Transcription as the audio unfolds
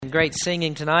Great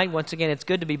singing tonight. Once again, it's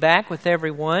good to be back with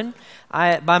everyone.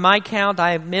 By my count,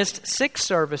 I have missed 6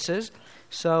 services,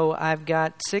 so I've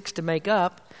got 6 to make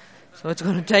up. So it's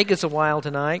going to take us a while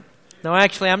tonight. No,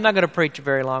 actually, I'm not going to preach a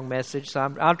very long message,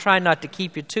 so I'll try not to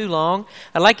keep you too long.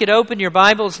 I'd like you to open your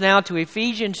Bibles now to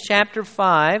Ephesians chapter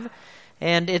 5.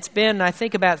 And it's been, I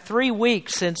think, about 3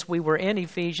 weeks since we were in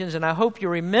Ephesians, and I hope you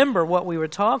remember what we were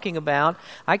talking about.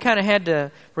 I kind of had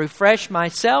to refresh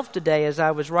myself today as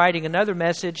I was writing another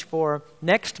message for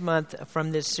next month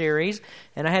from this series,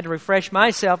 and I had to refresh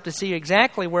myself to see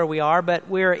exactly where we are. But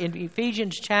we're in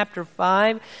Ephesians chapter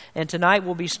 5, and tonight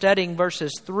we'll be studying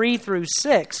verses 3 through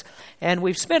 6. And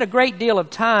we've spent a great deal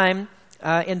of time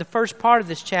in the first part of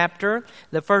this chapter,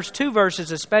 the first 2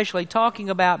 verses especially, talking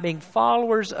about being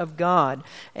followers of God.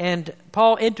 And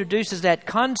Paul introduces that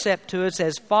concept to us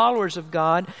as followers of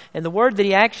God, and the word that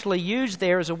he actually used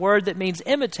there is a word that means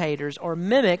imitators or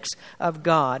mimics of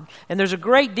God. And there's a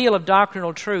great deal of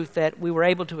doctrinal truth that we were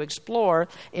able to explore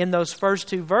in those first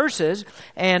 2 verses,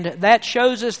 and that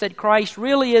shows us that Christ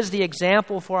really is the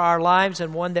example for our lives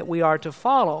and one that we are to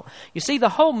follow. You see, the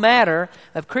whole matter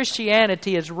of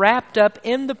Christianity is wrapped up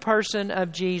in the person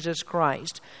of Jesus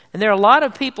Christ. And there are a lot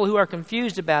of people who are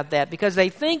confused about that because they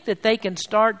think that they can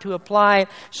start to apply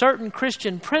certain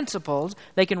Christian principles.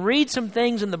 They can read some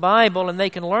things in the Bible and they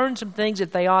can learn some things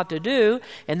that they ought to do,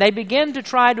 and they begin to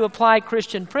try to apply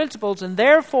Christian principles, and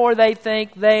therefore they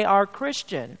think they are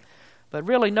Christian. But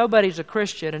really, nobody's a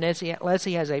Christian unless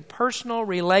he has a personal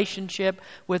relationship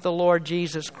with the Lord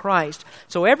Jesus Christ.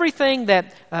 So everything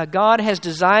that God has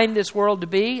designed this world to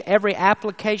be, every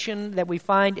application that we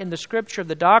find in the Scripture,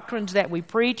 the doctrines that we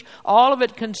preach, all of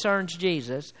it concerns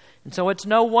Jesus. And so it's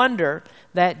no wonder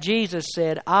that Jesus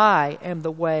said, "I am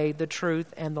the way, the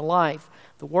truth, and the life."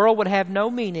 The world would have no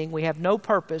meaning, we have no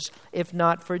purpose, if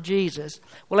not for Jesus.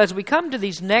 Well, as we come to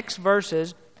these next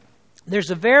verses,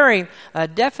 there's a very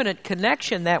definite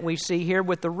connection that we see here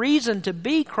with the reason to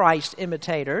be Christ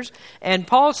imitators. And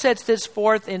Paul sets this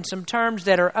forth in some terms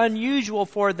that are unusual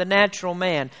for the natural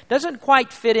man. Doesn't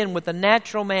quite fit in with the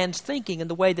natural man's thinking in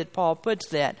the way that Paul puts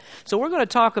that. So we're going to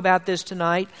talk about this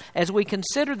tonight as we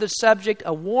consider the subject,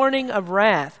 a warning of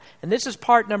wrath. And this is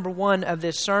part number 1 of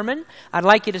this sermon. I'd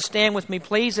like you to stand with me,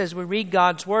 please, as we read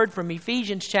God's Word from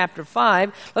Ephesians chapter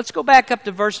 5. Let's go back up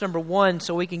to verse number 1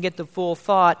 so we can get the full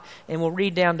thought, and we'll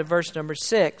read down to verse number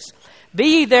 6. "Be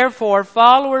ye therefore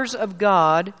followers of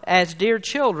God as dear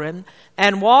children,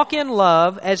 and walk in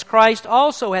love as Christ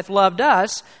also hath loved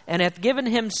us, and hath given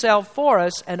himself for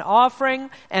us, an offering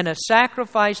and a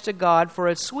sacrifice to God for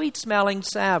a sweet-smelling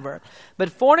savour.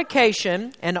 But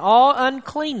fornication and all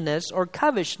uncleanness or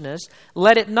covetousness,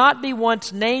 let it not be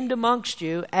once named amongst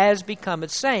you as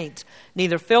becometh saints,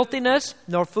 neither filthiness,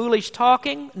 nor foolish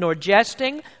talking, nor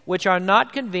jesting, which are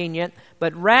not convenient,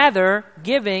 but rather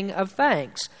giving of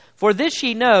thanks. For this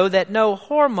ye know, that no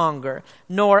whoremonger,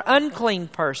 nor unclean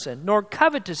person, nor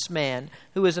covetous man,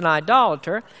 who is an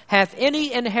idolater, hath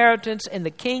any inheritance in the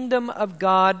kingdom of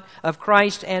God, of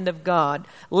Christ and of God.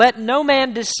 Let no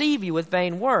man deceive you with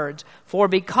vain words, for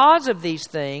because of these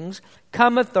things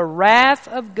cometh the wrath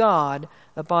of God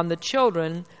upon the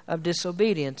children of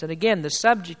disobedience." And again, the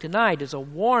subject tonight is a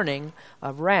warning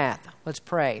of wrath. Let's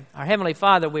pray. Our Heavenly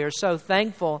Father, we are so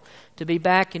thankful to be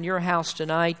back in your house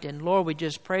tonight. And Lord, we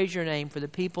just praise your name for the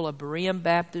people of Berean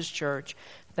Baptist Church.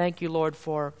 Thank you, Lord,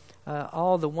 for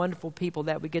all the wonderful people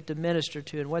that we get to minister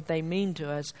to and what they mean to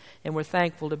us. And we're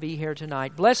thankful to be here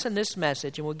tonight. Bless in this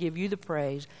message, and we'll give you the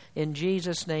praise. In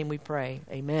Jesus' name we pray.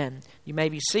 Amen. You may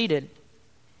be seated.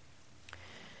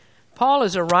 Paul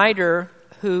is a writer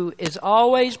who is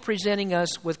always presenting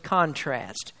us with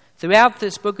contrast. Throughout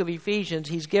this book of Ephesians,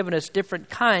 he's given us different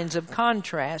kinds of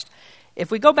contrast.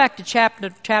 If we go back to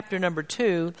chapter number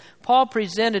 2, Paul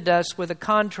presented us with a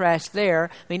contrast there.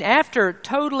 I mean, after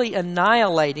totally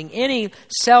annihilating any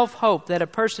self-hope that a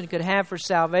person could have for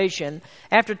salvation,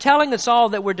 after telling us all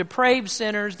that we're depraved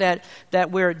sinners, that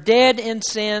we're dead in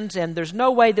sins, and there's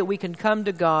no way that we can come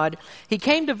to God, he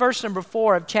came to verse number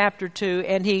 4 of chapter 2,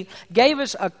 and he gave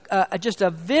us just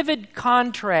a vivid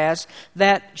contrast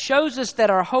that shows us that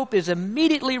our hope is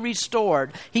immediately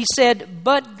restored. He said,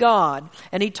 "But God,"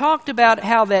 and he talked about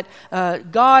how that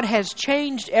God has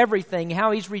changed everything,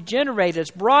 how He's regenerated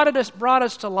us, brought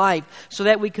us to life so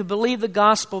that we could believe the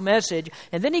gospel message.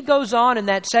 And then he goes on in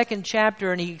that second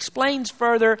chapter and he explains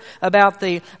further about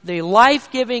the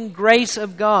life-giving grace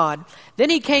of God. Then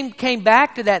he came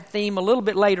back to that theme a little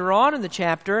bit later on in the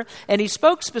chapter, and he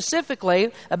spoke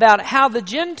specifically about how the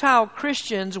Gentile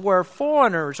Christians were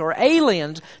foreigners or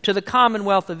aliens to the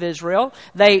commonwealth of Israel.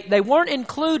 They weren't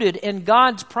included in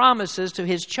God's promises to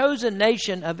His chosen chosen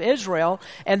nation of Israel,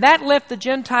 and that left the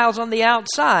Gentiles on the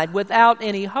outside without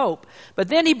any hope. But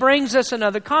then he brings us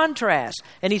another contrast,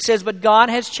 and he says, but God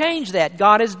has changed that.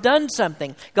 God has done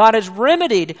something. God has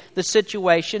remedied the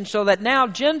situation so that now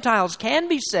Gentiles can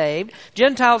be saved,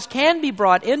 Gentiles can be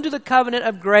brought into the covenant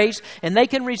of grace, and they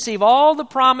can receive all the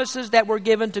promises that were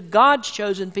given to God's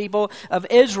chosen people of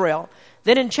Israel.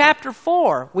 Then in chapter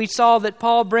 4, we saw that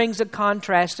Paul brings a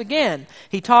contrast again.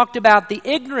 He talked about the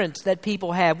ignorance that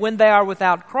people have when they are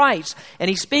without Christ. And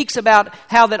he speaks about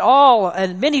how that all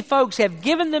and many folks have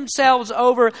given themselves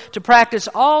over to practice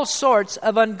all sorts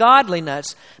of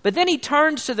ungodliness. But then he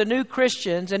turns to the new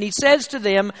Christians and he says to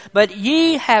them, but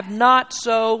ye have not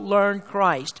so learned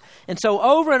Christ. And so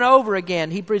over and over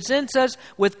again, he presents us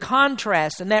with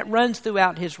contrast, and that runs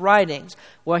throughout his writings.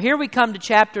 Well, here we come to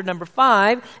chapter number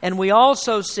 5, and we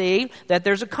also see that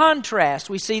there's a contrast.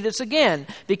 We see this again,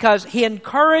 because he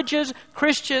encourages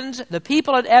Christians, the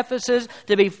people at Ephesus,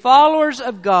 to be followers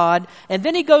of God, and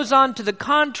then he goes on to the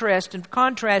contrast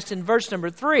in verse number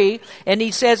 3, and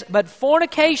he says, but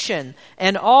fornication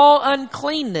and all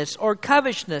uncleanness or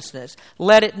covetousness,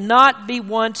 let it not be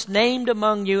once named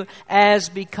among you as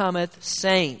becometh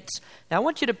saints. Now, I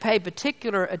want you to pay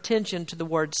particular attention to the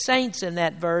word saints in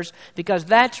that verse, because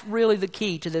that's really the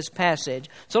key to this passage.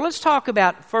 So let's talk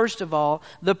about, first of all,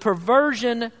 the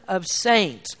perversion of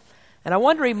saints. And I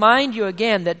want to remind you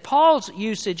again that Paul's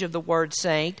usage of the word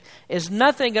saint is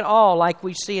nothing at all like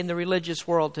we see in the religious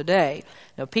world today.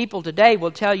 Now, people today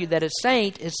will tell you that a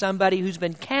saint is somebody who's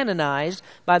been canonized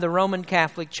by the Roman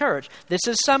Catholic Church. This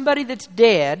is somebody that's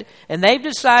dead, and they've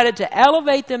decided to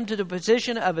elevate them to the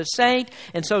position of a saint,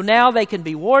 and so now they can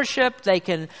be worshipped, they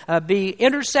can be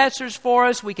intercessors for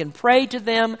us, we can pray to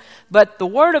them, but the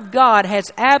Word of God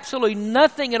has absolutely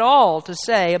nothing at all to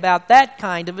say about that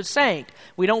kind of a saint.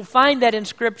 We don't find that in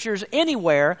Scriptures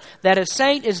anywhere, that a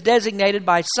saint is designated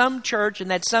by some church and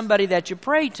that's somebody that you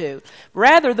pray to.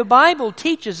 Rather, the Bible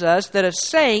teaches us that a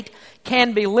saint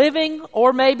can be living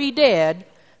or may be dead,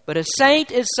 but a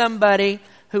saint is somebody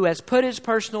who has put his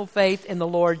personal faith in the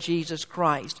Lord Jesus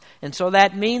Christ. And so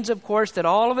that means, of course, that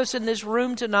all of us in this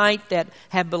room tonight that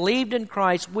have believed in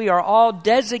Christ, we are all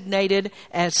designated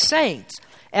as saints.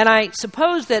 And I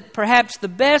suppose that perhaps the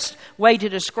best way to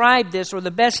describe this, or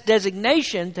the best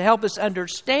designation to help us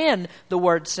understand the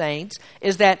word saints,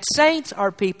 is that saints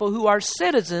are people who are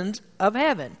citizens of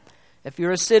heaven. If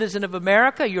you're a citizen of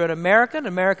America, you're an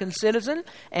American citizen.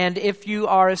 And if you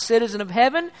are a citizen of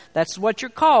heaven, that's what you're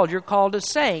called. You're called a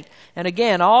saint. And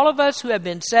again, all of us who have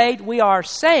been saved, we are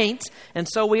saints. And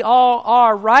so we all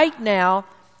are right now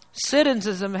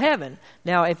citizens of heaven.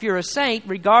 Now, if you're a saint,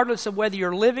 regardless of whether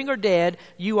you're living or dead,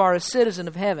 you are a citizen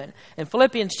of heaven. In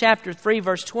Philippians chapter 3,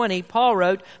 verse 20, Paul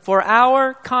wrote, for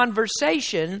our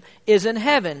conversation is in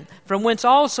heaven, from whence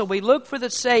also we look for the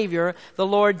Savior, the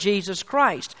Lord Jesus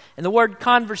Christ. And the word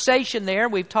conversation there,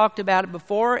 we've talked about it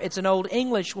before. It's an old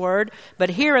English word, but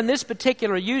here in this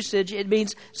particular usage, it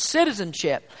means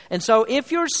citizenship. And so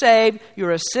if you're saved,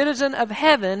 you're a citizen of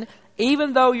heaven,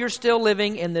 even though you're still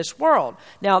living in this world.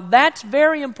 Now, that's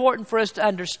very important for us to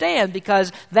understand,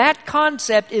 because that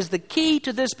concept is the key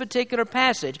to this particular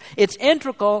passage. It's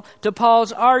integral to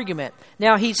Paul's argument.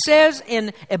 Now, he says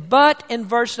in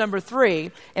verse number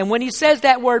 3, and when he says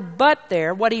that word but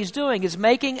there, what he's doing is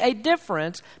making a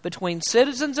difference between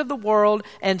citizens of the world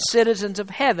and citizens of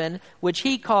heaven, which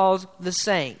he calls the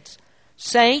saints.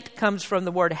 Saint comes from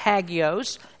the word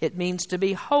hagios. It means to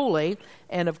be holy.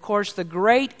 And of course, the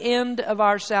great end of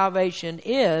our salvation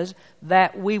is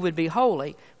that we would be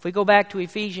holy. If we go back to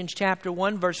Ephesians chapter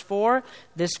 1, verse 4,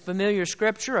 this familiar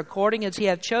scripture, according as he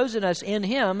hath chosen us in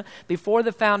him before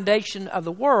the foundation of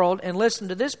the world, and listen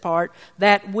to this part,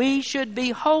 that we should be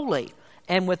holy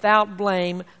and without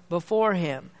blame before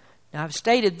him. Now, I've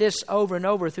stated this over and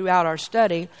over throughout our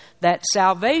study, that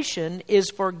salvation is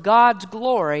for God's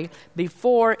glory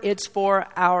before it's for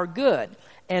our good.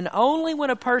 And only when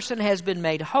a person has been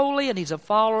made holy and he's a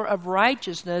follower of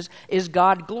righteousness is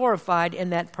God glorified in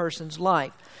that person's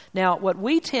life. Now, what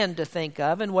we tend to think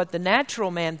of, and what the natural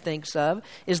man thinks of,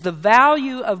 is the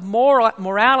value of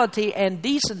morality and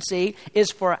decency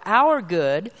is for our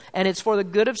good, and it's for the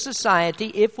good of society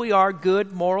if we are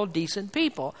good, moral, decent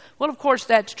people. Well, of course,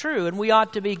 that's true, and we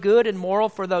ought to be good and moral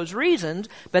for those reasons,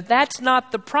 but that's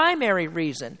not the primary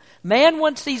reason. Man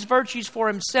wants these virtues for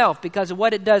himself because of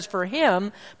what it does for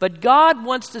him, but God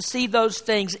wants to see those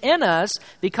things in us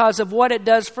because of what it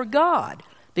does for God.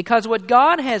 Because what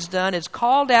God has done is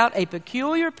called out a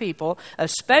peculiar people, a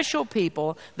special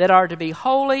people that are to be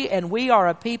holy, and we are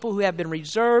a people who have been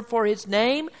reserved for his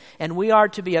name, and we are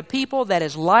to be a people that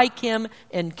is like him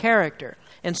in character.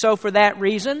 And so for that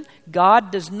reason,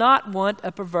 God does not want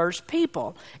a perverse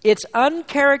people. It's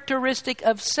uncharacteristic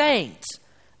of saints.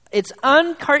 It's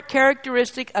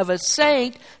uncharacteristic of a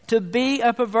saint to be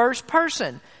a perverse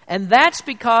person. And that's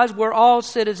because we're all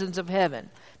citizens of heaven.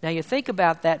 Now you think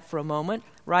about that for a moment.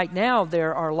 Right now,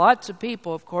 there are lots of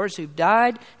people, of course, who've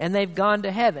died and they've gone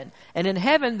to heaven. And in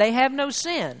heaven, they have no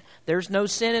sin. There's no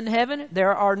sin in heaven.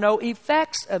 There are no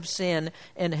effects of sin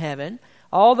in heaven.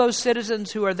 All those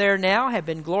citizens who are there now have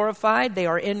been glorified. They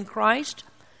are in Christ.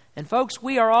 And folks,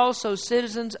 we are also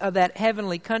citizens of that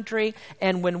heavenly country.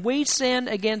 And when we sin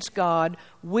against God,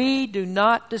 we do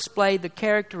not display the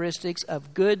characteristics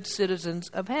of good citizens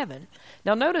of heaven.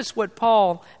 Now notice what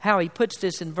Paul, how he puts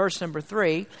this in verse number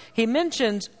 3. He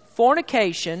mentions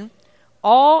fornication,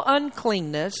 all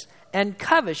uncleanness, and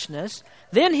covetousness.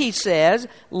 Then he says,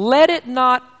 let it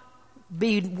not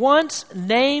be once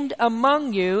named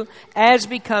among you as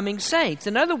becoming saints.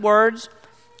 In other words,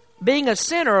 being a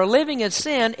sinner or living in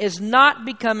sin is not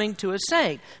becoming to a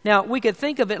saint. Now, we could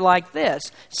think of it like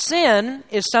this. Sin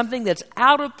is something that's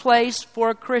out of place for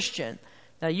a Christian.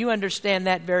 Now, you understand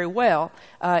that very well.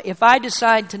 If I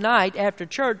decide tonight after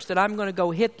church that I'm going to go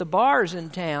hit the bars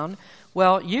in town,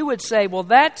 well, you would say, well,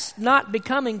 that's not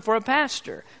becoming for a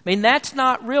pastor. I mean, that's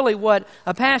not really what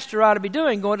a pastor ought to be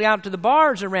doing, going out to the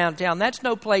bars around town. That's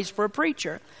no place for a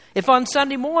preacher. If on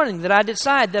Sunday morning that I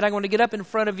decide that I'm going to get up in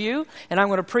front of you and I'm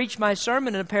going to preach my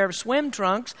sermon in a pair of swim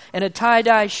trunks and a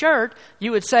tie-dye shirt,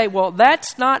 you would say, well,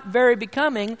 that's not very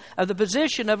becoming of the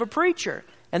position of a preacher.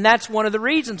 And that's one of the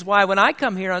reasons why when I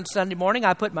come here on Sunday morning,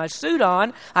 I put my suit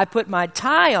on, I put my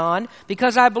tie on,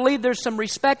 because I believe there's some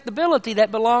respectability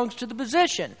that belongs to the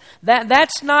position.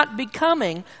 That's not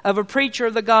becoming of a preacher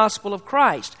of the gospel of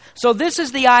Christ. So this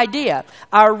is the idea.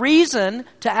 Our reason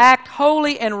to act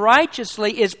holy and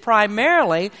righteously is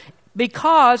primarily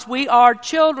because we are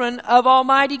children of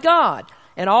Almighty God,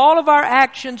 and all of our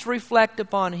actions reflect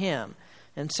upon Him.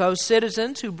 And so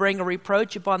citizens who bring a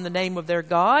reproach upon the name of their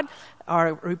God are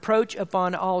a reproach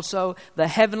upon also the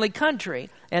heavenly country,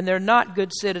 and they're not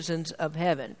good citizens of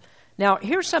heaven. Now,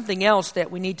 here's something else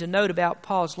that we need to note about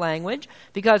Paul's language,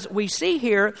 because we see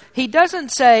here, he doesn't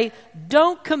say,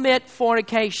 don't commit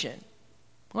fornication.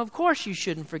 Well, of course you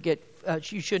shouldn't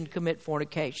commit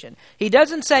fornication. He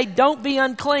doesn't say, don't be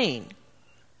unclean,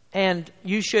 and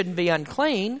you shouldn't be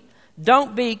unclean.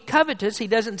 Don't be covetous. He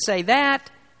doesn't say that,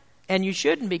 and you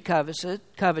shouldn't be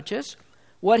covetous.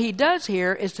 What he does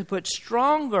here is to put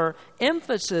stronger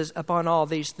emphasis upon all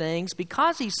these things,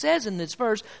 because he says in this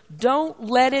verse, don't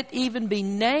let it even be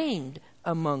named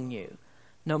among you.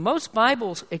 Now, most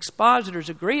Bible expositors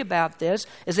agree about this,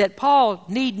 is that Paul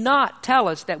need not tell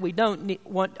us that we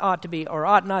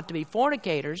ought not to be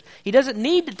fornicators. He doesn't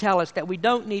need to tell us that we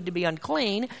don't need to be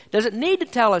unclean. Doesn't need to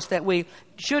tell us that we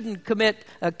shouldn't commit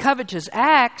covetous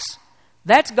acts.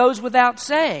 That goes without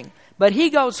saying. But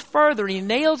he goes further and he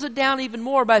nails it down even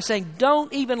more by saying,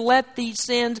 don't even let these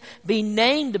sins be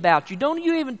named about you. Don't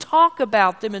you even talk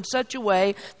about them in such a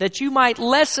way that you might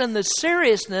lessen the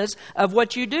seriousness of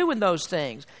what you do in those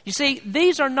things. You see,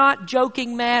 these are not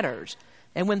joking matters.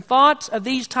 And when thoughts of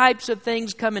these types of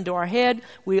things come into our head,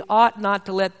 we ought not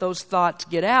to let those thoughts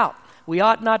get out. We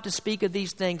ought not to speak of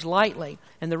these things lightly.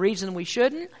 And the reason we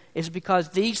shouldn't is because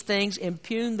these things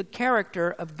impugn the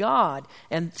character of God.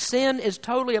 And sin is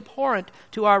totally abhorrent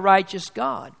to our righteous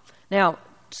God. Now,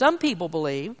 some people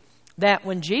believe that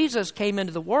when Jesus came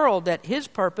into the world, that His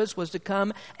purpose was to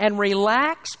come and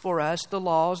relax for us the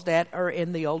laws that are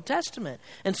in the Old Testament.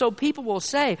 And so people will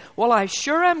say, well, I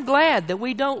sure am glad that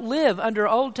we don't live under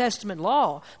Old Testament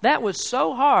law. That was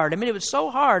so hard. I mean, it was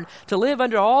so hard to live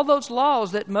under all those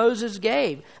laws that Moses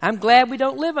gave. I'm glad we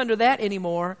don't live under that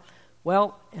anymore.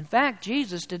 Well, in fact,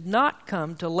 Jesus did not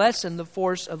come to lessen the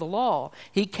force of the law.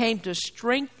 He came to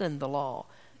strengthen the law.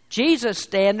 Jesus'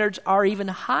 standards are even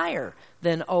higher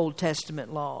than Old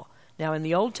Testament law. Now, in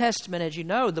the Old Testament, as you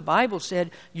know, the Bible said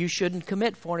you shouldn't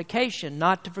commit fornication,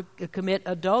 not to commit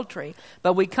adultery.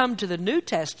 But we come to the New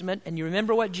Testament, and you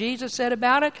remember what Jesus said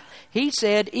about it? He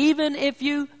said, even if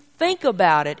you think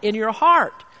about it in your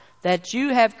heart, that you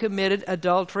have committed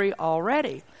adultery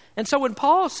already. And so when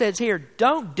Paul says here,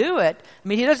 don't do it, I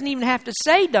mean, he doesn't even have to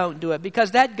say don't do it,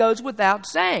 because that goes without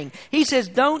saying. He says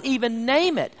don't even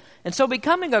name it. And so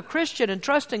becoming a Christian and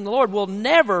trusting the Lord will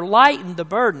never lighten the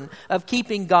burden of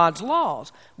keeping God's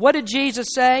laws. What did Jesus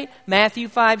say? Matthew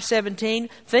 5:17,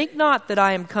 think not that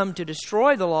I am come to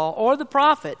destroy the law or the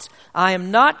prophets. I am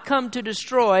not come to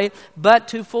destroy, but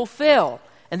to fulfill.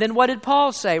 And then what did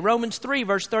Paul say? Romans 3,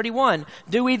 verse 31.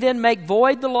 Do we then make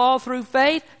void the law through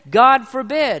faith? God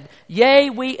forbid. Yea,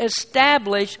 we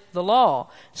establish the law.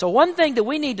 So one thing that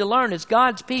we need to learn as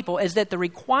God's people is that the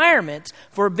requirements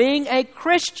for being a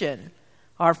Christian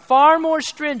are far more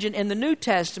stringent in the New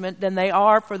Testament than they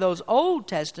are for those Old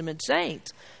Testament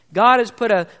saints. God has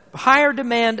put a higher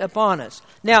demand upon us.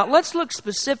 Now, let's look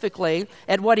specifically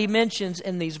at what he mentions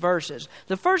in these verses.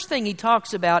 The first thing he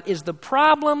talks about is the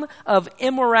problem of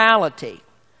immorality.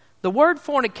 The word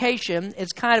fornication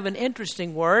is kind of an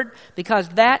interesting word because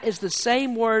that is the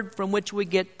same word from which we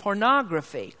get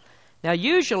pornography. Now,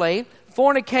 usually,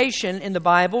 fornication in the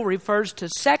Bible refers to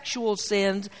sexual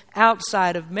sins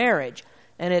outside of marriage.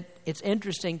 And it's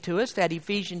interesting to us that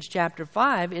Ephesians chapter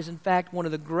 5 is in fact one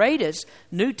of the greatest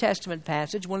New Testament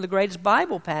passages, one of the greatest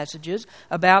Bible passages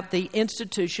about the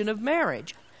institution of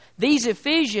marriage. These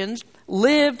Ephesians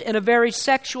lived in a very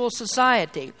sexual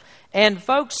society. And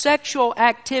folks, sexual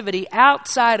activity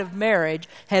outside of marriage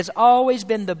has always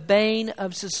been the bane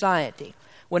of society.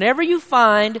 Whenever you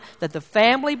find that the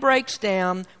family breaks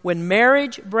down, when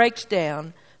marriage breaks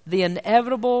down, the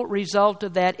inevitable result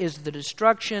of that is the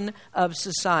destruction of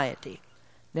society.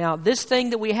 Now, this thing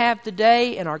that we have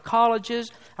today in our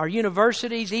colleges, our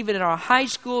universities, even in our high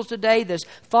schools today, this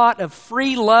thought of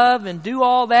free love and do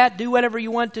all that, do whatever you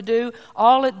want to do,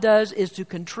 all it does is to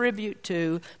contribute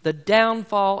to the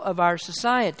downfall of our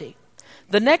society.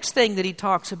 The next thing that he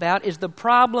talks about is the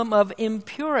problem of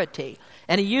impurity.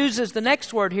 And he uses the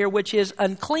next word here, which is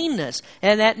uncleanness,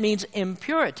 and that means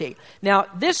impurity. Now,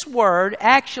 this word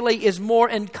actually is more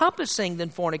encompassing than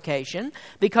fornication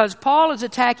because Paul is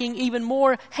attacking even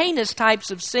more heinous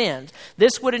types of sins.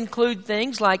 This would include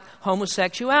things like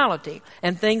homosexuality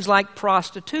and things like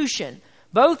prostitution.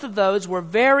 Both of those were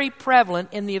very prevalent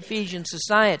in the Ephesian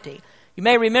society. You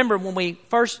may remember when we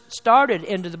first started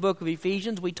into the book of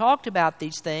Ephesians, we talked about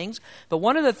these things. But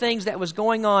one of the things that was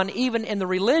going on even in the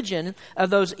religion of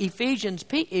those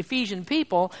Ephesian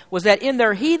people was that in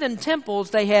their heathen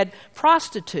temples they had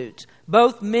prostitutes,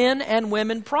 both men and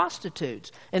women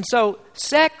prostitutes. And so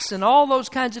sex and all those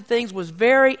kinds of things was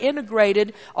very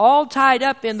integrated, all tied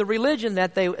up in the religion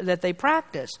that they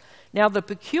practiced. Now, the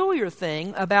peculiar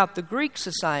thing about the Greek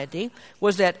society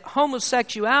was that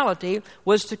homosexuality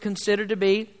was considered to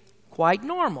be quite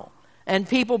normal. And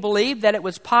people believed that it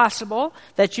was possible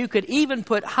that you could even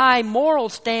put high moral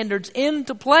standards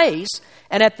into place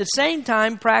and at the same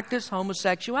time practice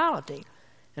homosexuality.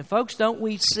 And folks, don't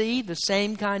we see the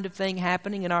same kind of thing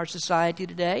happening in our society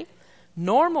today?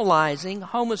 Normalizing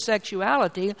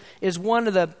homosexuality is one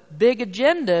of the big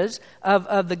agendas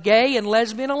of the gay and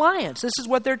lesbian alliance. This is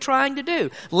what they're trying to do.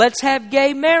 Let's have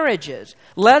gay marriages.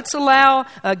 Let's allow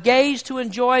gays to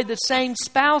enjoy the same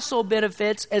spousal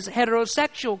benefits as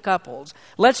heterosexual couples.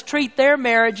 Let's treat their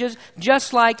marriages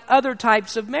just like other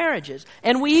types of marriages.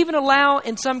 And we even allow,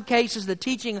 in some cases, the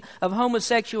teaching of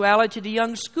homosexuality to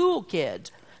young school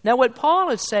kids. Now, what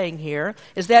Paul is saying here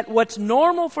is that what's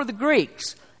normal for the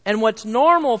Greeks and what's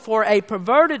normal for a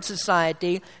perverted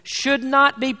society should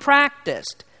not be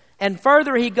practiced. And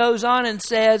further, he goes on and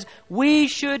says, we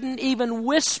shouldn't even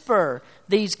whisper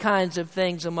these kinds of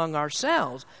things among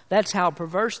ourselves. That's how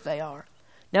perverse they are.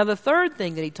 Now, the third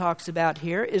thing that he talks about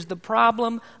here is the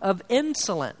problem of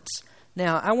insolence.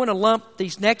 Now, I want to lump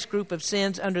these next group of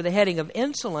sins under the heading of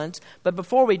insolence, but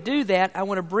before we do that, I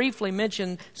want to briefly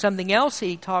mention something else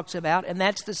he talks about, and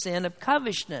that's the sin of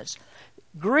covetousness.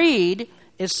 Greed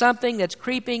is something that's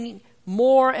creeping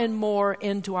more and more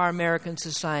into our American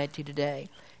society today.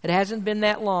 It hasn't been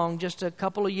that long, just a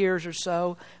couple of years or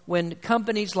so, when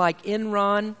companies like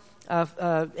Enron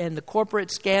and the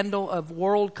corporate scandal of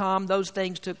WorldCom, those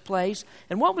things took place.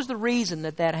 And what was the reason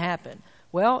that happened?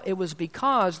 Well, it was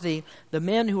because the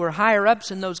men who were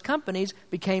higher-ups in those companies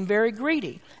became very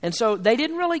greedy. And so they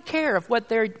didn't really care if what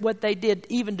they did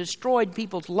even destroyed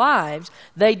people's lives.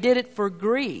 They did it for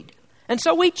greed. And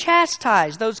so we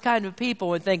chastise those kind of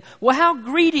people and think, well, how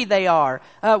greedy they are.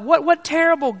 What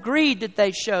terrible greed that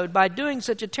they showed by doing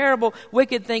such a terrible,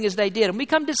 wicked thing as they did. And we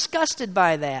become disgusted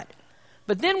by that.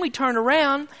 But then we turn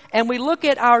around and we look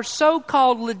at our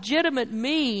so-called legitimate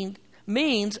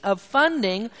means of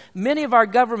funding many of our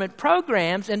government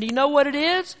programs. And do you know what it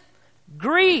is?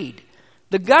 Greed.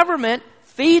 The government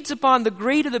feeds upon the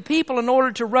greed of the people in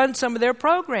order to run some of their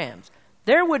programs.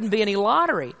 There wouldn't be any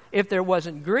lottery if there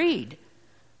wasn't greed.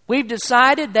 We've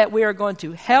decided that we are going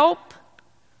to help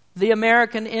the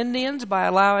American Indians by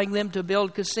allowing them to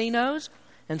build casinos.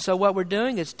 And so what we're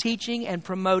doing is teaching and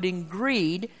promoting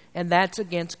greed, and that's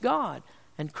against God.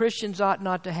 And Christians ought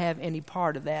not to have any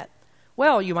part of that.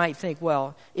 Well, you might think,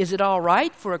 well, is it all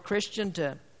right for a Christian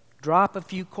to drop a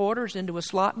few quarters into a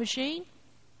slot machine?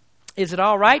 Is it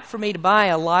all right for me to buy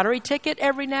a lottery ticket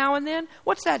every now and then?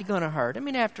 What's that going to hurt? I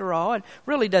mean, after all, it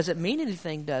really doesn't mean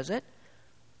anything, does it?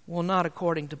 Well, not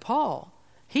according to Paul.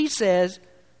 He says,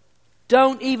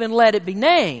 don't even let it be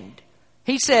named.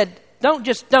 He said, don't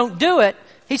do it.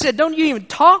 He said, don't you even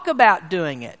talk about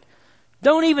doing it.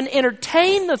 Don't even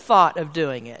entertain the thought of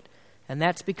doing it. And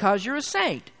that's because you're a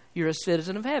saint. You're a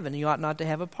citizen of heaven. You ought not to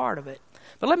have a part of it.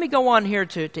 But let me go on here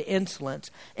to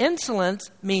insolence.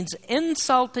 Insolence means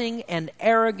insulting and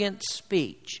arrogant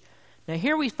speech. Now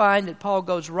here we find that Paul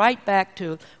goes right back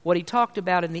to what he talked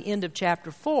about in the end of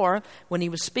chapter 4 when he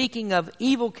was speaking of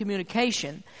evil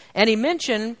communication. And he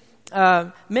mentioned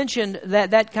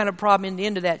that kind of problem in the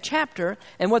end of that chapter.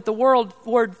 And what the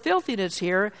word filthiness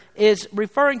here is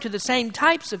referring to the same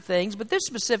types of things, but this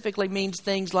specifically means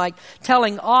things like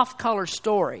telling off-color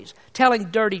stories, telling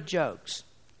dirty jokes.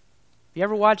 Have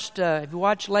you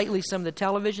watched lately some of the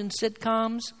television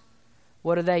sitcoms?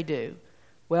 What do?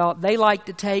 Well, they like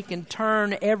to take and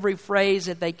turn every phrase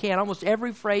that they can, almost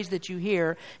every phrase that you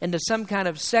hear, into some kind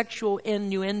of sexual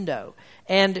innuendo.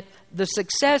 And the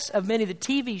success of many of the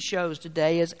TV shows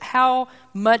today is how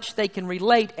much they can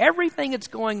relate everything that's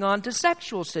going on to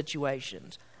sexual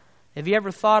situations. Have you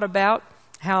ever thought about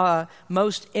how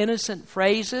most innocent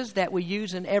phrases that we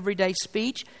use in everyday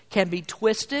speech can be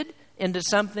twisted into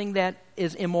something that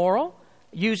is immoral,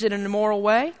 use it in an immoral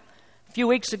way? A few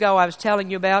weeks ago I was telling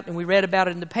you about, and we read about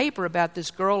it in the paper, about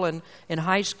this girl in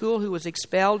high school who was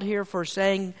expelled here for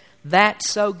saying, "That's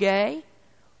so gay."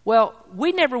 Well,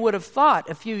 we never would have thought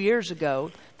a few years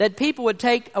ago that people would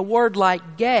take a word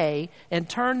like gay and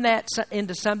turn that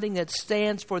into something that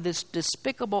stands for this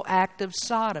despicable act of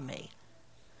sodomy.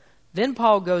 Then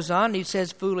Paul goes on and he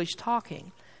says foolish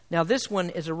talking. Now, this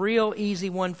one is a real easy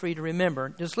one for you to remember.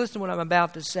 Just listen to what I'm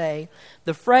about to say.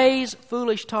 The phrase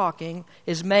foolish talking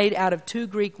is made out of two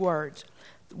Greek words.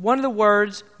 One of the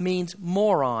words means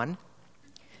moron,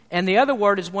 and the other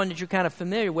word is one that you're kind of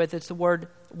familiar with. It's the word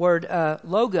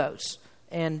logos.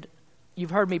 And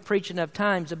you've heard me preach enough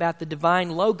times about the divine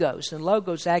logos, and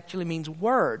logos actually means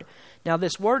word. Now,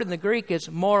 this word in the Greek is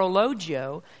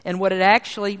morologio, and what it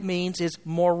actually means is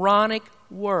moronic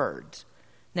words.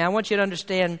 Now, I want you to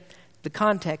understand the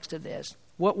context of this.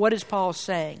 What is Paul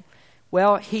saying?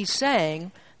 Well, he's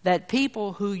saying that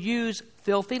people who use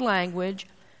filthy language,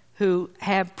 who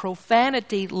have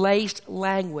profanity-laced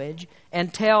language,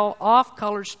 and tell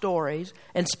off-color stories,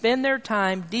 and spend their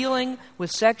time dealing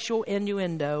with sexual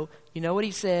innuendo, you know what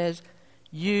he says?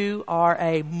 You are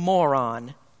a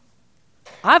moron.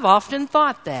 I've often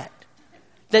thought that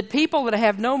people that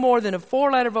have no more than a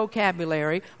 4-letter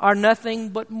vocabulary are nothing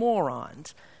but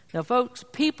morons. Now, folks,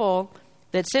 people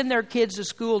that send their kids to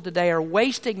school today are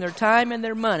wasting their time and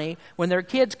their money when their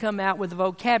kids come out with a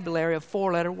vocabulary of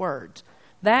 4-letter words.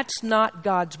 That's not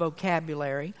God's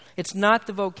vocabulary. It's not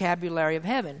the vocabulary of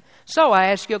heaven. So I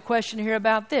ask you a question here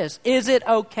about this. Is it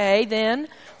okay then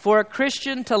for a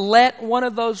Christian to let one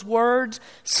of those words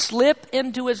slip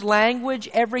into his language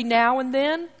every now and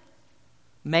then?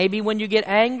 Maybe when you get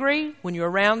angry, when you're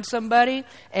around somebody,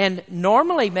 and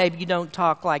normally maybe you don't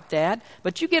talk like that,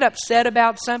 but you get upset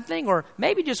about something, or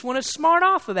maybe just want to smart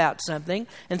off about something,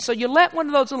 and so you let one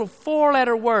of those little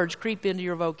 4-letter words creep into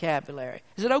your vocabulary.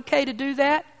 Is it okay to do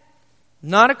that?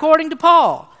 Not according to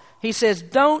Paul. He says,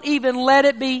 don't even let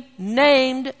it be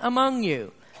named among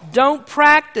you. Don't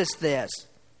practice this.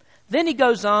 Then he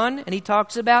goes on and he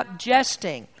talks about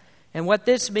jesting. And what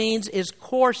this means is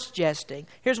coarse jesting.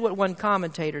 Here's what one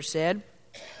commentator said.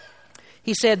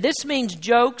 He said, this means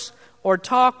jokes or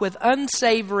talk with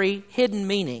unsavory hidden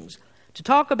meanings. To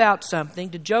talk about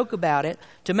something, to joke about it,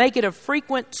 to make it a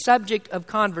frequent subject of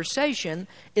conversation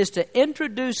is to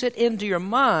introduce it into your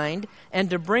mind and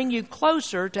to bring you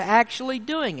closer to actually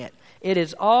doing it. It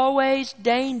is always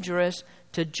dangerous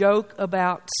to joke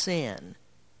about sin.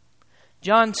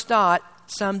 John Stott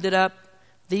summed it up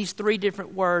these 3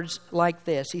 different words like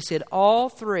this. He said, all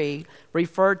 3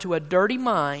 refer to a dirty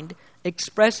mind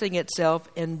expressing itself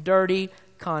in dirty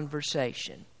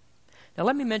conversation. Now,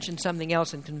 let me mention something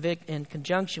else in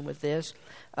conjunction with this.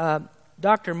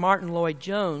 Dr. Martin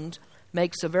Lloyd-Jones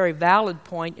makes a very valid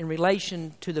point in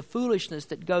relation to the foolishness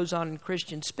that goes on in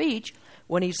Christian speech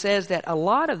when he says that a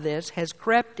lot of this has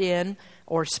crept in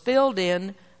or spilled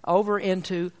in over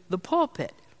into the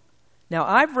pulpit. Now,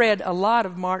 I've read a lot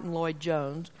of Martin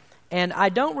Lloyd-Jones, and I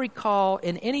don't recall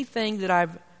in anything that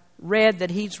I've read that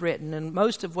he's written, and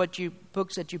most of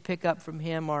books that you pick up from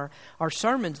him are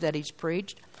sermons that he's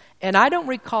preached, and I don't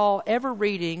recall ever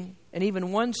reading, and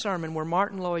even one sermon where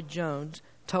Martin Lloyd-Jones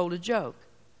told a joke.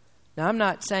 Now, I'm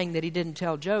not saying that he didn't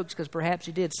tell jokes, because perhaps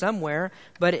he did somewhere,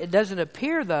 but it doesn't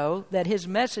appear, though, that his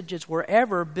messages were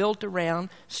ever built around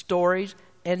stories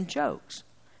and jokes.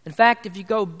 In fact, if you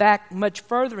go back much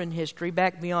further in history,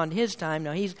 back beyond his time,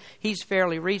 now he's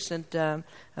fairly recent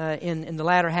in the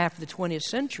latter half of the 20th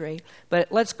century,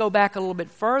 but let's go back a little bit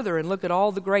further and look at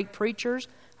all the great preachers.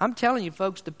 I'm telling you,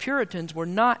 folks, the Puritans were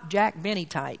not Jack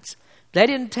Benny-tites. They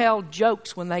didn't tell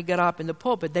jokes when they got up in the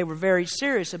pulpit. They were very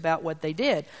serious about what they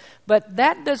did. But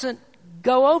that doesn't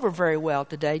go over very well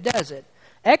today, does it?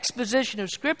 Exposition of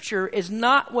Scripture is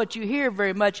not what you hear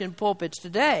very much in pulpits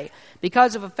today.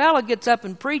 Because if a fellow gets up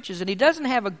and preaches and he doesn't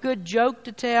have a good joke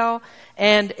to tell,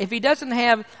 and if he doesn't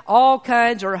have all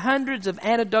kinds or hundreds of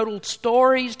anecdotal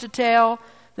stories to tell,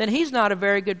 then he's not a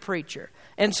very good preacher.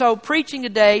 And so preaching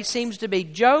today seems to be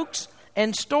jokes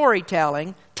and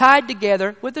storytelling tied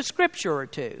together with a scripture or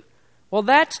two. Well,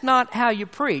 that's not how you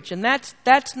preach, and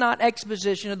that's not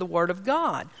exposition of the Word of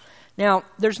God. Now,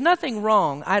 there's nothing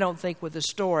wrong, I don't think, with a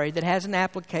story that has an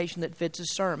application that fits a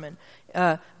sermon.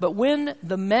 But when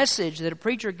the message that a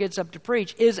preacher gets up to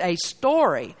preach is a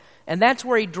story, and that's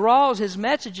where he draws his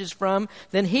messages from,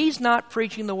 then he's not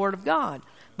preaching the Word of God.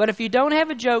 But if you don't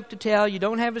have a joke to tell, you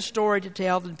don't have a story to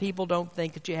tell, then people don't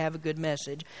think that you have a good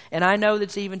message. And I know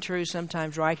that's even true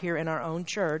sometimes right here in our own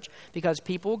church, because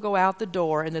people will go out the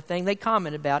door and the thing they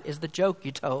comment about is the joke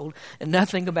you told and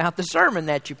nothing about the sermon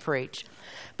that you preach.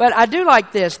 But I do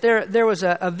like this. There was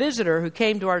a visitor who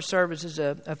came to our services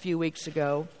a few weeks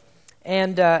ago,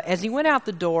 and as he went out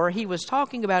the door, he was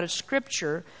talking about a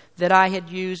scripture that I had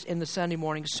used in the Sunday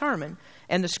morning sermon.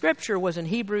 And the scripture was in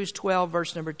Hebrews 12,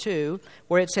 verse number 2,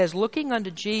 where it says, "Looking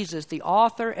unto Jesus, the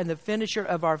author and the finisher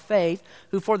of our faith,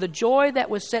 who for the joy that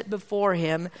was set before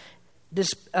him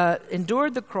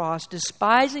endured the cross,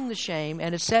 despising the shame,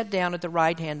 and is set down at the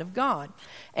right hand of God."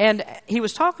 And he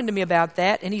was talking to me about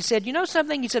that, and he said, you know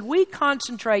something? He said, we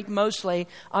concentrate mostly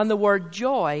on the word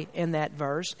joy in that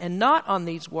verse, and not on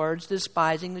these words,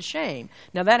 despising the shame.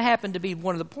 Now, that happened to be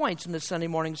one of the points in the Sunday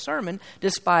morning sermon,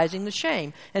 despising the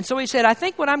shame. And so he said, I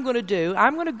think what I'm going to do,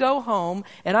 I'm going to go home,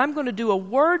 and I'm going to do a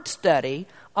word study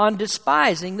on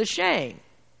despising the shame.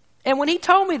 And when he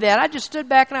told me that, I just stood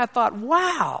back and I thought,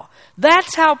 wow,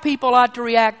 that's how people ought to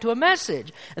react to a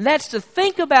message. And that's to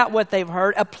think about what they've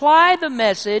heard, apply the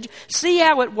message, see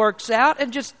how it works out,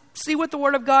 and just see what the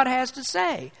Word of God has to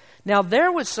say. Now,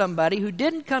 there was somebody who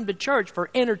didn't come to church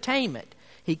for entertainment.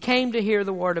 He came to hear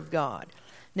the Word of God.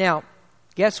 Now,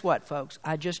 guess what, folks?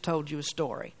 I just told you a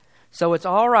story. So it's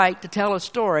all right to tell a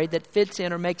story that fits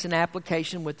in or makes an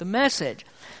application with the message.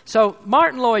 So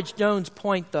Martin Lloyd-Jones'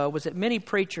 point, though, was that many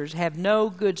preachers have no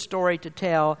good story to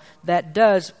tell that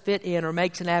does fit in or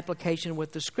makes an application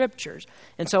with the Scriptures.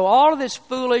 And so all of this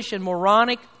foolish and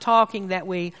moronic talking that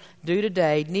we do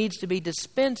today needs to be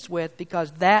dispensed with,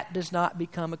 because that does not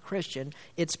become a Christian.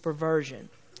 It's perversion.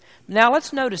 Now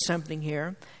let's notice something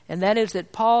here, and that is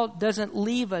that Paul doesn't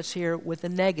leave us here with the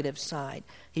negative side.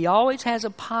 He always has a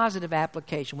positive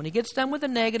application. When he gets done with the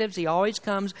negatives, he always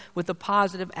comes with a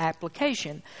positive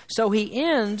application. So he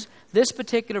ends this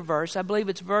particular verse, I believe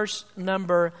it's verse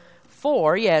number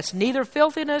 4, yes, neither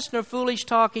filthiness nor foolish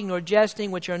talking nor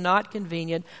jesting, which are not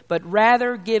convenient, but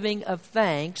rather giving of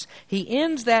thanks. He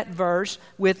ends that verse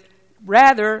with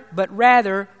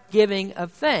rather giving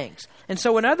of thanks. And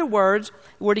so in other words,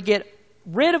 we're to get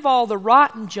rid of all the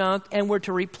rotten junk, and we're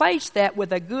to replace that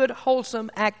with a good, wholesome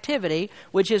activity,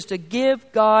 which is to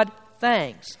give God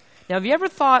thanks. Now, have you ever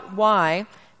thought why,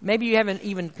 maybe you haven't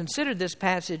even considered this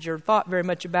passage or thought very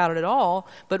much about it at all,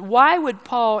 but why would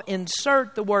Paul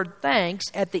insert the word thanks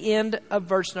at the end of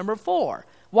verse number 4?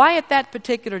 Why at that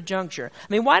particular juncture?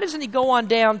 I mean, why doesn't he go on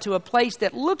down to a place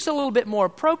that looks a little bit more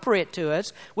appropriate to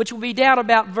us, which will be down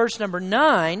about verse number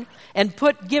 9, and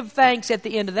give thanks at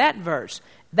the end of that verse?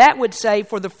 That would say,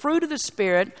 for the fruit of the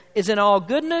Spirit is in all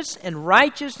goodness and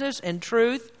righteousness and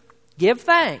truth. Give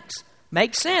thanks.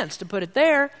 Makes sense to put it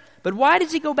there. But why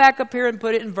does he go back up here and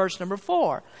put it in verse number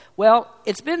 4? Well,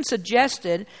 it's been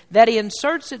suggested that he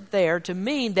inserts it there to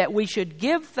mean that we should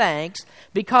give thanks,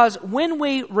 because when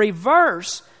we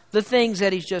reverse the things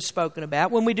that he's just spoken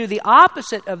about, when we do the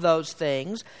opposite of those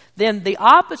things, then the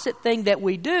opposite thing that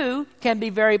we do can be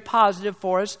very positive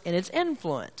for us in its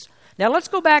influence. Now let's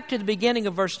go back to the beginning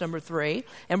of verse number 3,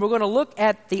 and we're going to look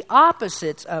at the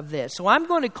opposites of this. So I'm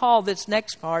going to call this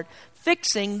next part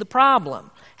fixing the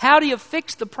problem. How do you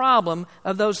fix the problem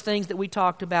of those things that we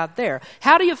talked about there?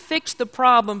 How do you fix the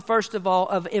problem, first of all,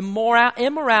 of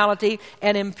immorality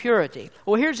and impurity?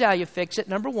 Well, here's how you fix it.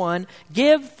 Number 1,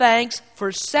 give thanks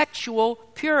for sexual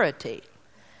purity.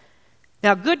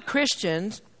 Now, good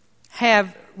Christians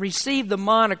have received the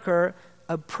moniker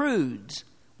of prudes.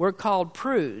 We're called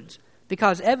prudes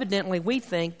because evidently we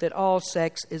think that all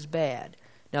sex is bad.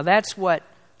 Now that's what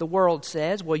the world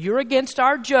says. Well, you're against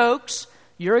our jokes.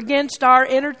 You're against our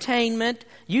entertainment.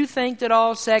 You think that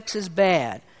all sex is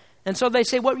bad. And so they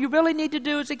say, what you really need to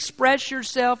do is express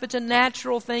yourself. It's a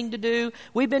natural thing to do.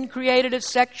 We've been created as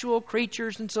sexual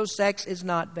creatures, and so sex is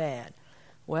not bad.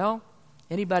 Well,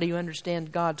 anybody who understands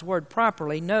God's Word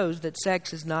properly knows that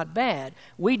sex is not bad.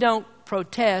 We don't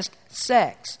protest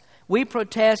sex. We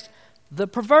protest the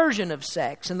perversion of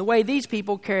sex and the way these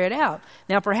people carry it out.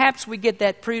 Now, perhaps we get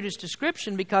that prudish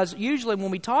description because usually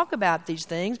when we talk about these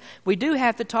things, we do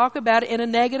have to talk about it in a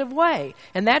negative way.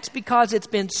 And that's because it's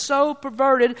been so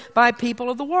perverted by people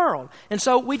of the world. And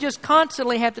so we just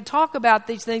constantly have to talk about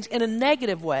these things in a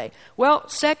negative way. Well,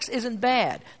 sex isn't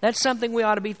bad. That's something we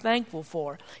ought to be thankful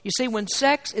for. You see, when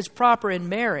sex is proper in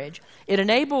marriage, it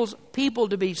enables people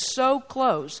to be so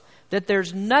close that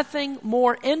there's nothing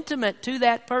more intimate to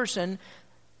that person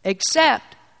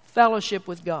except fellowship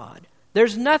with God.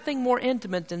 There's nothing more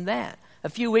intimate than that. A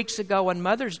few weeks ago on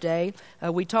Mother's Day,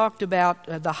 we talked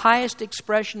about the highest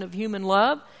expression of human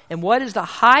love. And what is the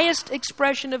highest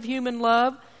expression of human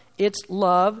love? It's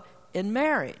love in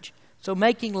marriage. So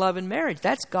making love in marriage,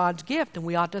 that's God's gift, and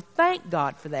we ought to thank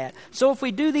God for that. So if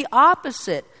we do the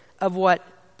opposite of what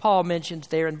Paul mentions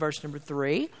there in verse number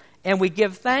 3, and we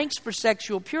give thanks for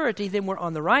sexual purity, then we're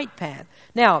on the right path.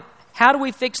 Now, how do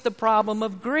we fix the problem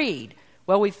of greed?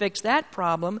 Well, we fix that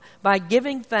problem by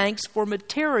giving thanks for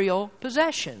material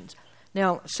possessions.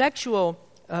 Now, sexual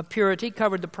purity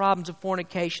covered the problems of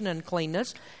fornication and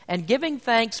uncleanness, and giving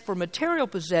thanks for material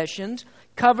possessions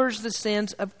covers the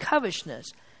sins of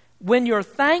covetousness. When you're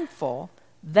thankful,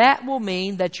 that will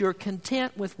mean that you're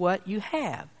content with what you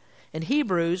have. In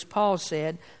Hebrews, Paul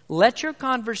said, let your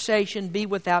conversation be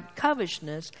without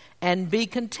covetousness, and be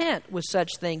content with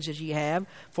such things as ye have.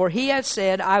 For he has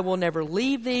said, I will never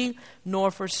leave thee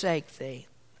nor forsake thee.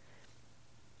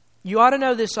 You ought to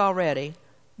know this already.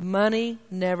 Money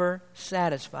never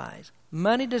satisfies.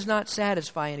 Money does not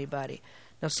satisfy anybody.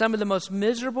 Now, some of the most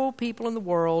miserable people in the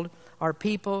world are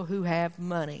people who have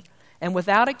money. And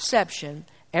without exception,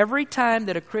 every time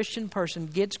that a Christian person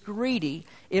gets greedy,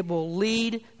 it will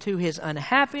lead to his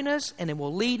unhappiness and it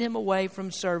will lead him away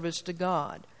from service to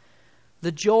God.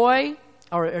 The joy,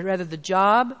 or rather the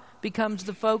job, becomes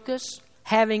the focus.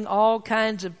 Having all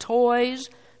kinds of toys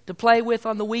to play with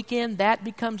on the weekend, that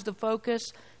becomes the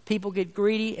focus. People get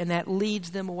greedy and that leads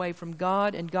them away from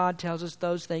God, and God tells us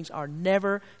those things are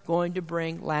never going to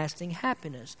bring lasting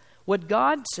happiness. What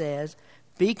God says,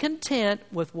 be content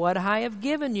with what I have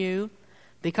given you,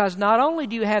 because not only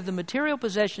do you have the material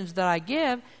possessions that I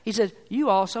give, he says, you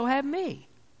also have me.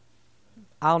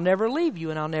 I'll never leave you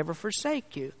and I'll never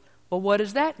forsake you. Well, what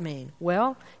does that mean?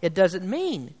 Well, it doesn't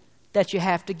mean that you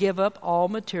have to give up all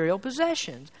material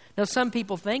possessions. Now, some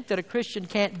people think that a Christian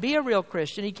can't be a real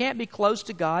Christian. He can't be close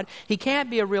to God. He can't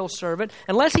be a real servant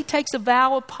unless he takes a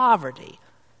vow of poverty.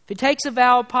 If he takes a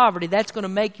vow of poverty, that's going to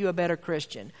make you a better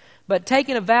Christian. But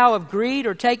taking a vow of greed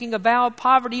or taking a vow of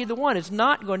poverty, either one, is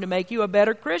not going to make you a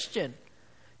better Christian.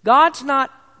 God's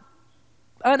not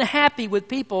unhappy with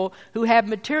people who have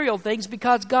material things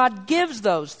because God gives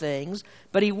those things,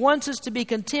 but he wants us to be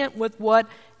content with what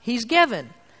he's given.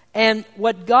 And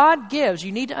what God gives,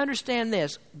 you need to understand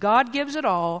this, God gives it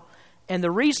all, and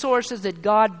the resources that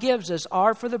God gives us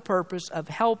are for the purpose of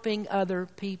helping other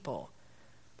people.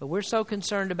 But we're so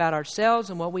concerned about ourselves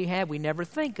and what we have, we never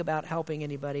think about helping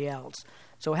anybody else.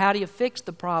 So how do you fix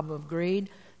the problem of greed?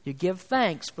 You give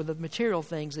thanks for the material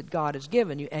things that God has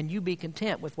given you, and you be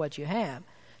content with what you have.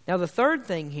 Now, the third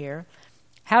thing here,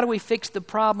 how do we fix the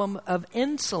problem of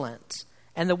insolence?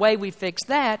 And the way we fix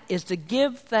that is to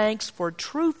give thanks for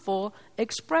truthful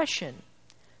expression.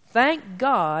 Thank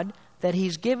God that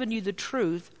he's given you the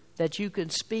truth that you can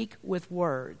speak with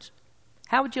words.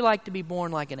 How would you like to be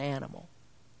born like an animal?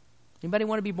 Anybody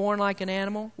want to be born like an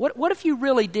animal? What if you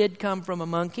really did come from a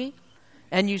monkey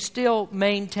and you still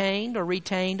maintained or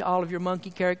retained all of your monkey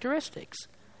characteristics?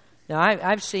 Now,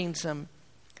 I've seen some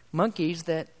monkeys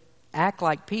that act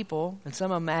like people, and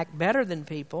some of them act better than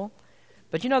people.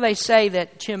 But you know, they say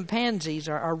that chimpanzees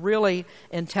are really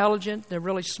intelligent, they're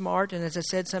really smart, and as I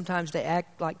said, sometimes they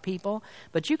act like people.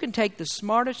 But you can take the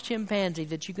smartest chimpanzee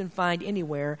that you can find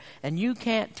anywhere, and you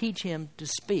can't teach him to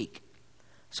speak.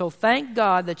 So thank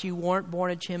God that you weren't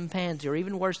born a chimpanzee, or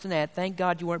even worse than that, thank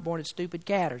God you weren't born a stupid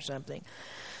cat or something.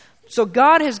 So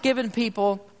God has given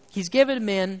people, he's given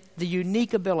men the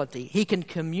unique ability. He can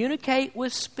communicate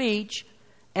with speech,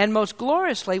 and most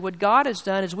gloriously, what God has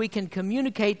done is we can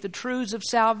communicate the truths of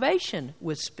salvation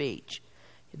with speech.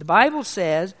 The Bible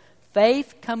says,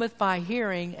 Faith cometh by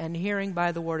hearing, and hearing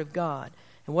by the word of God.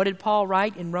 And what did Paul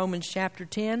write in Romans chapter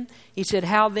 10? He said,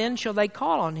 How then shall they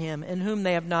call on him in whom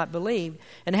they have not believed?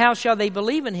 And how shall they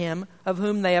believe in him of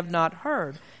whom they have not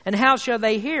heard? And how shall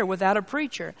they hear without a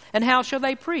preacher? And how shall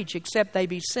they preach except they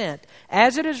be sent?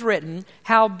 As it is written,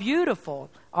 How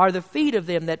beautiful are the feet of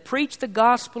them that preach the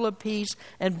gospel of peace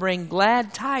and bring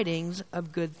glad tidings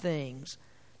of good things.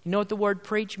 You know what the word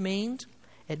preach means?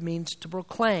 It means to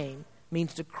proclaim,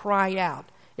 means to cry out.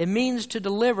 It means to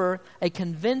deliver a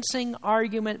convincing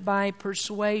argument by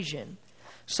persuasion.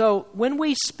 So when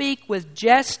we speak with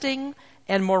jesting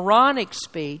and moronic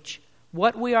speech,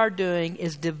 what we are doing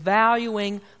is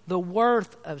devaluing the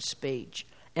worth of speech.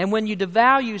 And when you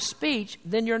devalue speech,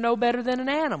 then you're no better than an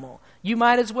animal. You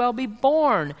might as well be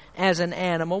born as an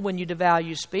animal when you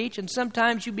devalue speech, and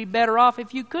sometimes you'd be better off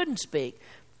if you couldn't speak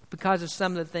because of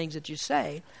some of the things that you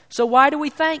say. So why do we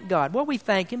thank God? Well, we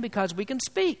thank Him because we can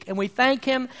speak, and we thank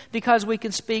Him because we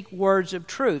can speak words of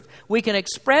truth. We can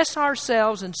express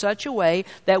ourselves in such a way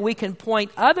that we can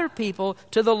point other people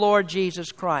to the Lord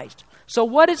Jesus Christ. So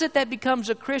what is it that becomes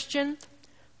a Christian?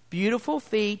 Beautiful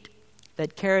feet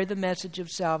that carry the message of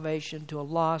salvation to a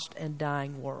lost and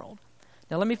dying world.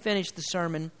 Now let me finish the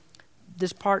sermon,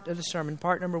 this part of the sermon,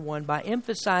 part number 1, by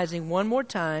emphasizing one more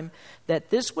time that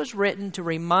this was written to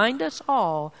remind us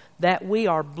all that we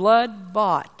are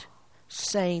blood-bought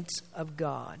saints of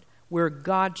God. We're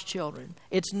God's children.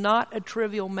 It's not a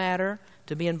trivial matter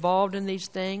to be involved in these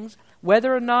things.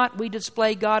 Whether or not we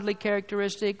display godly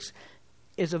characteristics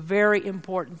is a very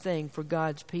important thing for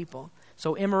God's people.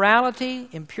 So immorality,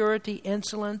 impurity,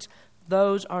 insolence,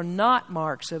 those are not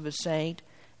marks of a saint,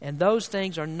 and those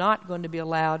things are not going to be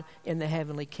allowed in the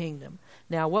heavenly kingdom.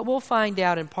 Now, what we'll find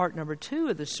out in part number 2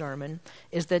 of the sermon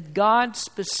is that God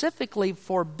specifically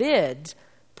forbids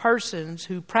persons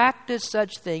who practice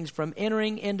such things from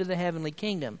entering into the heavenly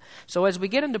kingdom. So as we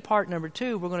get into part number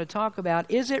 2, we're going to talk about,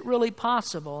 is it really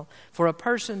possible for a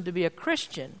person to be a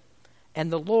Christian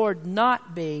and the Lord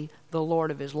not be the Lord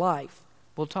of his life?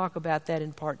 We'll talk about that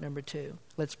in part number 2.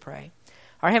 Let's pray.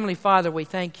 Our Heavenly Father, we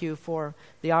thank you for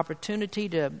the opportunity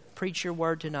to preach your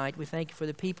word tonight. We thank you for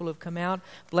the people who have come out.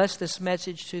 Bless this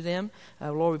message to them.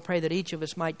 Lord, we pray that each of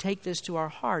us might take this to our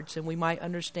hearts and we might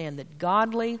understand that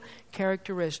godly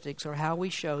characteristics are how we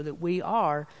show that we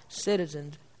are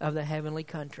citizens of the heavenly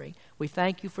country. We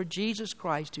thank you for Jesus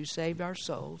Christ who saved our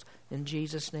souls. In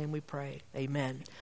Jesus' name we pray. Amen.